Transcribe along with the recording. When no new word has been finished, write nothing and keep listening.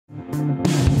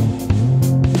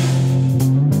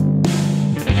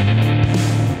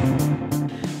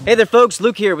Hey there folks,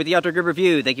 Luke here with the Outdoor Grip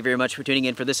Review. Thank you very much for tuning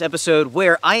in for this episode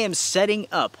where I am setting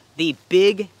up the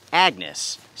big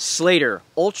Agnes Slater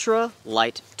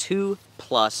Ultra-Light 2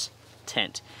 Plus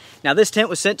tent. Now this tent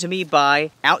was sent to me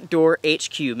by Outdoor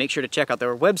HQ. Make sure to check out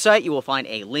their website. You will find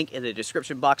a link in the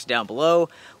description box down below.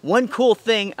 One cool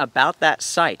thing about that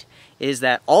site is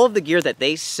that all of the gear that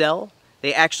they sell,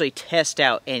 they actually test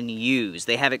out and use.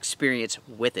 They have experience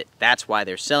with it. That's why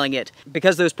they're selling it,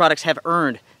 because those products have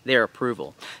earned their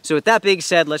approval. So with that being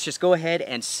said, let's just go ahead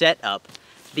and set up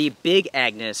the big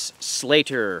Agnes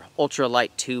Slater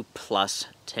Ultra-Light 2 Plus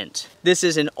tent. This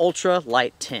is an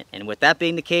ultra-light tent, and with that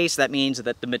being the case, that means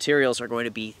that the materials are going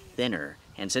to be thinner.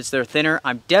 And since they're thinner,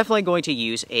 I'm definitely going to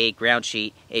use a ground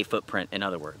sheet, a footprint, in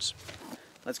other words.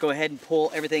 Let's go ahead and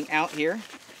pull everything out here.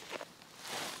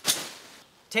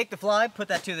 Take the fly, put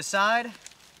that to the side.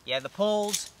 You have the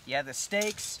poles, you have the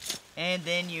stakes, and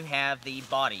then you have the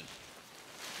body.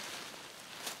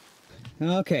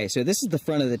 Okay, so this is the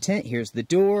front of the tent. Here's the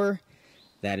door.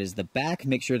 That is the back.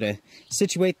 Make sure to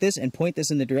situate this and point this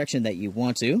in the direction that you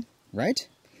want to, right?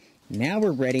 Now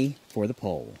we're ready for the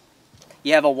pole.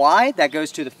 You have a Y that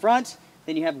goes to the front,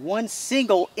 then you have one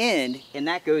single end, and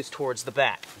that goes towards the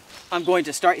back. I'm going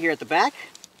to start here at the back,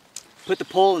 put the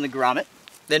pole in the grommet,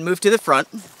 then move to the front.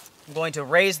 I'm going to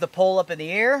raise the pole up in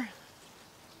the air,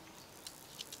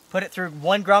 put it through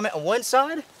one grommet on one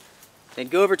side, then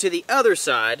go over to the other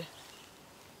side,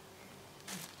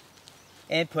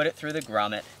 and put it through the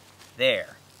grommet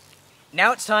there.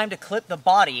 Now it's time to clip the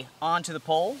body onto the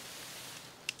pole.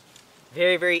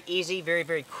 Very, very easy, very,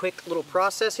 very quick little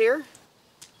process here.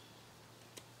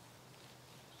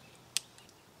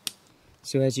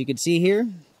 So as you can see here,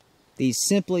 these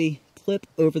simply clip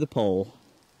over the pole,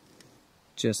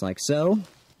 just like so.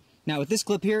 Now with this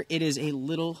clip here, it is a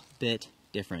little bit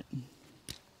different.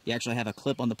 You actually have a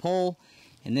clip on the pole,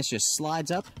 and this just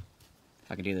slides up.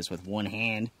 If I can do this with one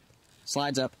hand,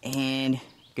 slides up and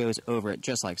goes over it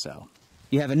just like so.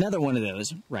 You have another one of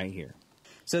those right here.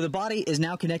 So the body is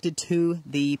now connected to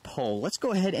the pole. Let's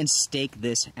go ahead and stake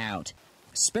this out,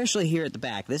 especially here at the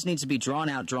back. This needs to be drawn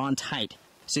out, drawn tight,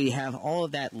 so you have all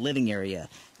of that living area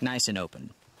nice and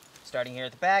open. Starting here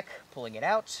at the back, pulling it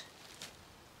out.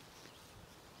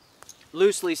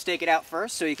 Loosely stake it out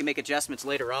first so you can make adjustments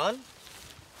later on.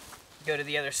 Go to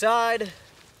the other side,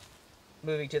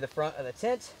 moving to the front of the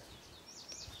tent.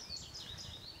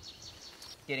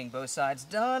 Getting both sides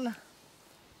done.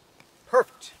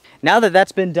 Perfect. Now that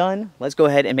that's been done, let's go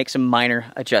ahead and make some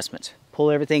minor adjustments.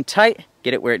 Pull everything tight,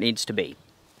 get it where it needs to be.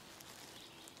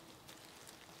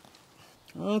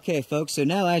 Okay folks, so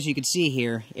now as you can see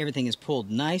here, everything is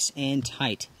pulled nice and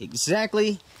tight.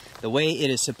 Exactly the way it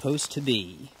is supposed to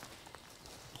be.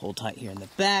 Pull tight here in the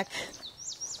back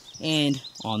and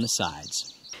on the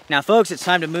sides. Now folks, it's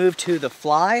time to move to the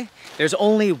fly. There's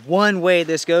only one way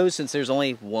this goes since there's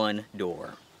only one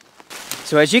door.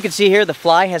 So as you can see here, the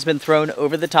fly has been thrown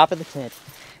over the top of the tent.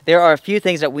 There are a few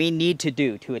things that we need to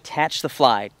do to attach the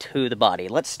fly to the body.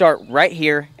 Let's start right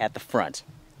here at the front.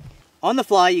 On the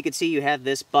fly, you can see you have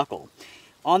this buckle.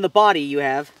 On the body, you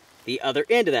have the other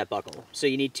end of that buckle. So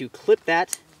you need to clip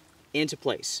that into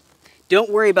place.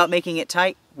 Don't worry about making it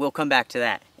tight. We'll come back to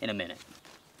that in a minute.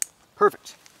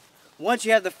 Perfect. Once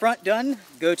you have the front done,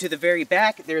 go to the very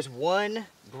back. There's one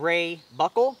gray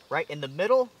buckle right in the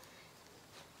middle.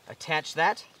 Attach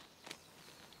that.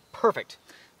 Perfect.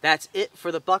 That's it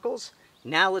for the buckles.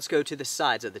 Now let's go to the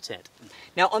sides of the tent.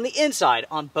 Now on the inside,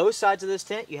 on both sides of this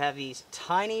tent, you have these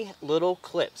tiny little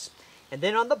clips. And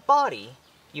then on the body,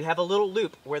 you have a little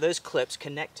loop where those clips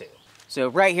connect to. So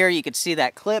right here you can see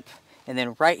that clip, and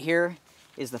then right here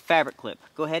is the fabric clip.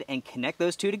 Go ahead and connect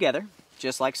those two together,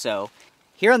 just like so.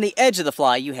 Here on the edge of the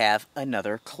fly, you have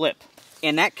another clip,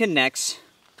 and that connects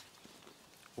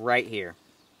right here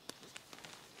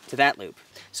to that loop.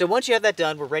 So once you have that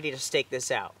done, we're ready to stake this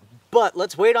out. But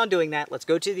let's wait on doing that. Let's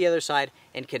go to the other side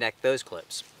and connect those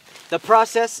clips. The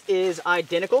process is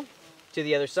identical to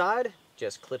the other side.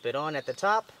 Just clip it on at the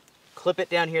top, clip it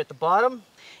down here at the bottom,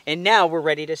 and now we're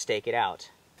ready to stake it out.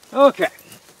 Okay,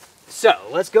 so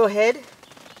let's go ahead,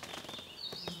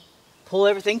 pull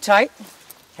everything tight,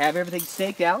 have everything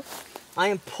staked out. I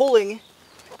am pulling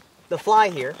the fly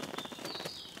here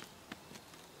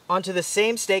onto the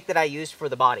same stake that I used for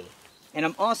the body. And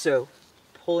I'm also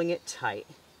pulling it tight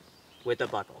with the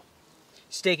buckle.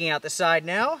 Staking out the side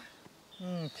now.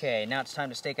 Okay, now it's time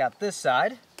to stake out this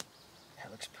side.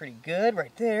 That looks pretty good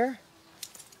right there.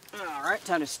 All right,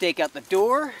 time to stake out the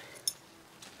door.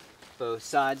 Both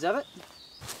sides of it.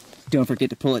 Don't forget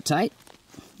to pull it tight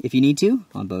if you need to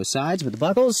on both sides with the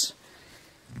buckles.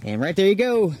 And right there you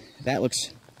go. That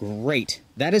looks great.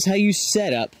 That is how you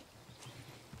set up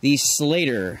the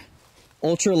Slater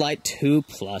Ultralight 2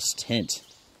 Plus tint.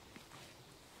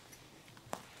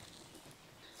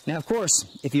 Now, of course,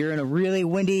 if you're in a really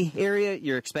windy area,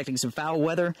 you're expecting some foul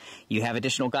weather, you have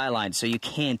additional guy lines, so you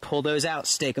can pull those out,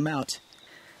 stake them out.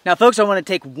 Now, folks, I want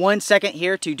to take 1 second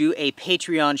here to do a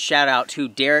Patreon shout out to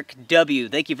Derek W.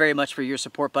 Thank you very much for your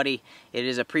support, buddy. It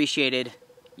is appreciated.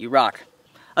 You rock.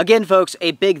 Again, folks,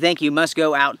 a big thank you must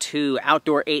go out to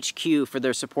Outdoor HQ for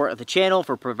their support of the channel,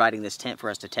 for providing this tent for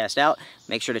us to test out.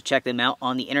 Make sure to check them out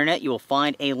on the internet. You will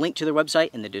find a link to their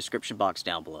website in the description box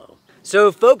down below.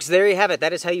 So, folks, there you have it.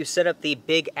 That is how you set up the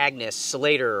Big Agnes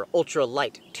Slater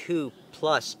Ultralight 2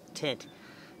 Plus tent.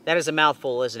 That is a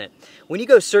mouthful, isn't it? When you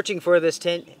go searching for this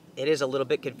tent, it is a little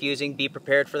bit confusing. Be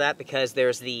prepared for that, because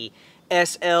there's the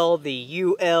SL, the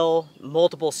UL,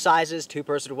 multiple sizes,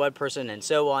 2-person to 1-person, and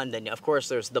so on. Then, of course,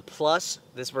 there's the Plus,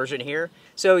 this version here.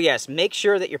 So, yes, make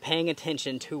sure that you're paying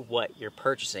attention to what you're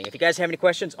purchasing. If you guys have any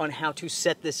questions on how to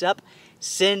set this up,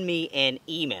 send me an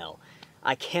email.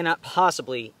 I cannot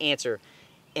possibly answer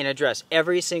and address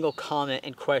every single comment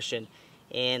and question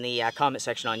in the comment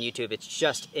section on YouTube. It's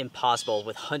just impossible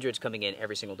with hundreds coming in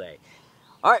every single day.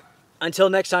 All right, until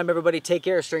next time, everybody, take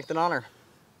care, strength and honor.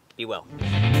 Be well.